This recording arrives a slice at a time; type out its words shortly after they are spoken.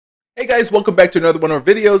Hey guys, welcome back to another one of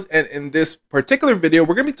our videos, and in this particular video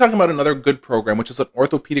we're going to be talking about another good program, which is an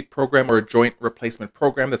orthopedic program or a joint replacement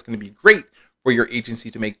program that's going to be great for your agency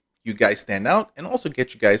to make you guys stand out and also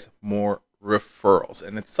get you guys more referrals.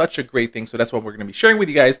 And it's such a great thing, so that's what we're going to be sharing with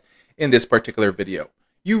you guys in this particular video.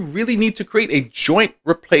 You really need to create a joint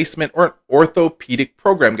replacement or an orthopedic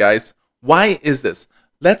program, guys. Why is this?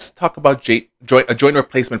 Let's talk about a joint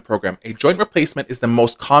replacement program. A joint replacement is the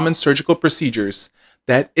most common surgical procedures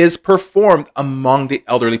that is performed among the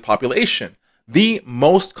elderly population. The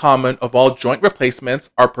most common of all joint replacements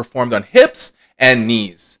are performed on hips and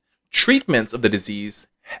knees. Treatments of the disease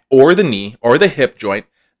or the knee or the hip joint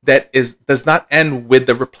does not end with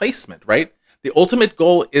the replacement, right? The ultimate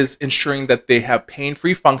goal is ensuring that they have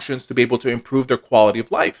pain-free functions to be able to improve their quality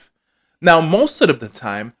of life. Now, most of the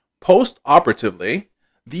time, post-operatively,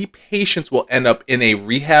 the patients will end up in a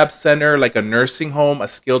rehab center, like a nursing home, a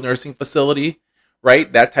skilled nursing facility,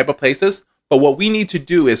 right? That type of places. But what we need to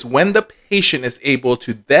do is when the patient is able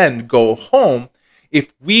to then go home,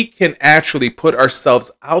 if we can actually put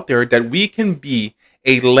ourselves out there that we can be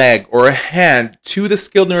a leg or a hand to the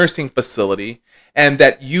skilled nursing facility, and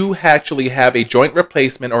that you actually have a joint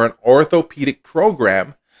replacement or an orthopedic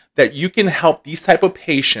program that you can help these type of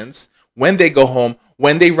patients when they go home,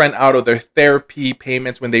 when they run out of their therapy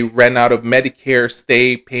payments, when they run out of Medicare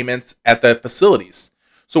stay payments at the facilities.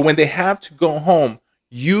 So when they have to go home,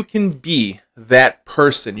 you can be that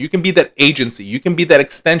person. You can be that agency. You can be that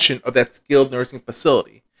extension of that skilled nursing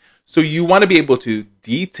facility. So you want to be able to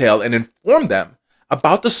detail and inform them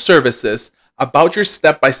about the services, about your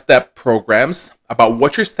step-by-step programs, about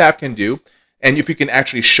what your staff can do, and if you can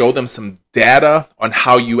actually show them some data on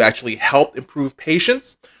how you actually help improve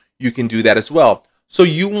patients, you can do that as well. So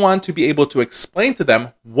you want to be able to explain to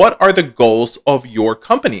them what are the goals of your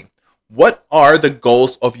company. What are the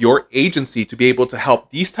goals of your agency to be able to help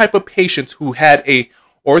these type of patients who had a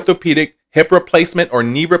orthopedic hip replacement or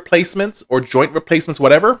knee replacements or joint replacements,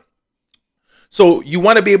 whatever? So you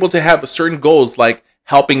want to be able to have certain goals like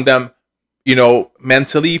helping them,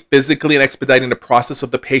 mentally, physically, and expediting the process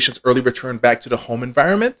of the patient's early return back to the home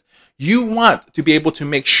environment. You want to be able to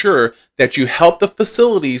make sure that you help the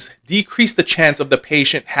facilities decrease the chance of the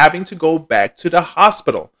patient having to go back to the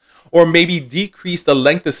hospital, or maybe decrease the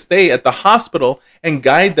length of stay at the hospital and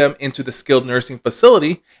guide them into the skilled nursing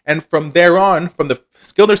facility. And from there on, from the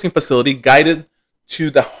skilled nursing facility, guided to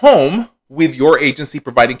the home with your agency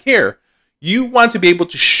providing care. You want to be able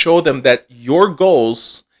to show them that your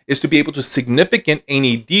goals is to be able to significant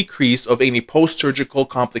any decrease of any post-surgical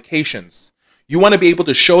complications. You want to be able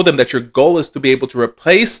to show them that your goal is to be able to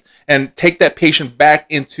replace and take that patient back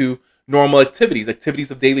into normal activities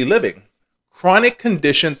of daily living. Chronic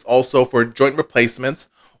conditions also for joint replacements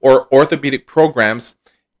or orthopedic programs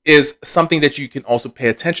is something that you can also pay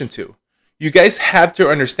attention to. You guys have to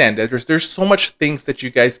understand that there's so much things that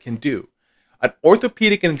you guys can do. An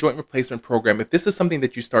orthopedic and joint replacement program, if this is something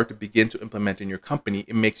that you start to begin to implement in your company,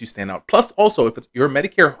 it makes you stand out. Plus also, if it's your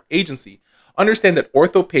Medicare agency, understand that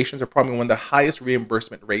ortho patients are probably one of the highest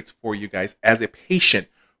reimbursement rates for you guys as a patient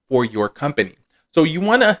for your company. So you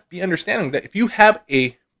want to be understanding that if you have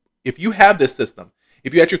this system,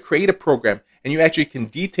 if you actually create a program and you actually can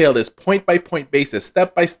detail this point by point basis,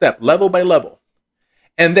 step by step, level by level,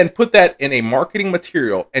 and then put that in a marketing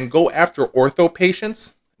material and go after ortho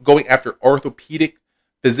patients, going after orthopedic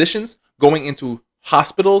physicians, going into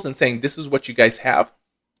hospitals and saying, this is what you guys have.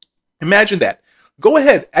 Imagine that. Go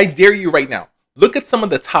ahead. I dare you right now. Look at some of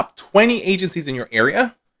the top 20 agencies in your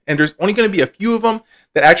area, and there's only going to be a few of them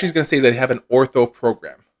that actually is going to say they have an ortho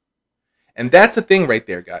program. And that's the thing right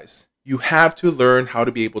there, guys. You have to learn how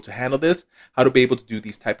to be able to handle this, how to be able to do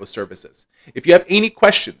these type of services. If you have any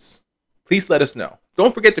questions, please let us know.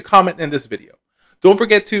 Don't forget to comment in this video. Don't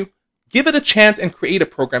forget to give it a chance and create a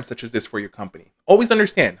program such as this for your company. Always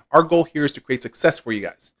understand, our goal here is to create success for you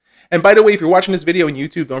guys. And by the way, if you're watching this video on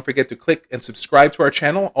YouTube, don't forget to click and subscribe to our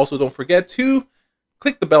channel. Also, don't forget to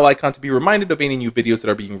click the bell icon to be reminded of any new videos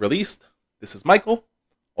that are being released. This is Michael.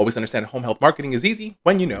 Always understand home health marketing is easy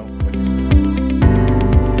when you know.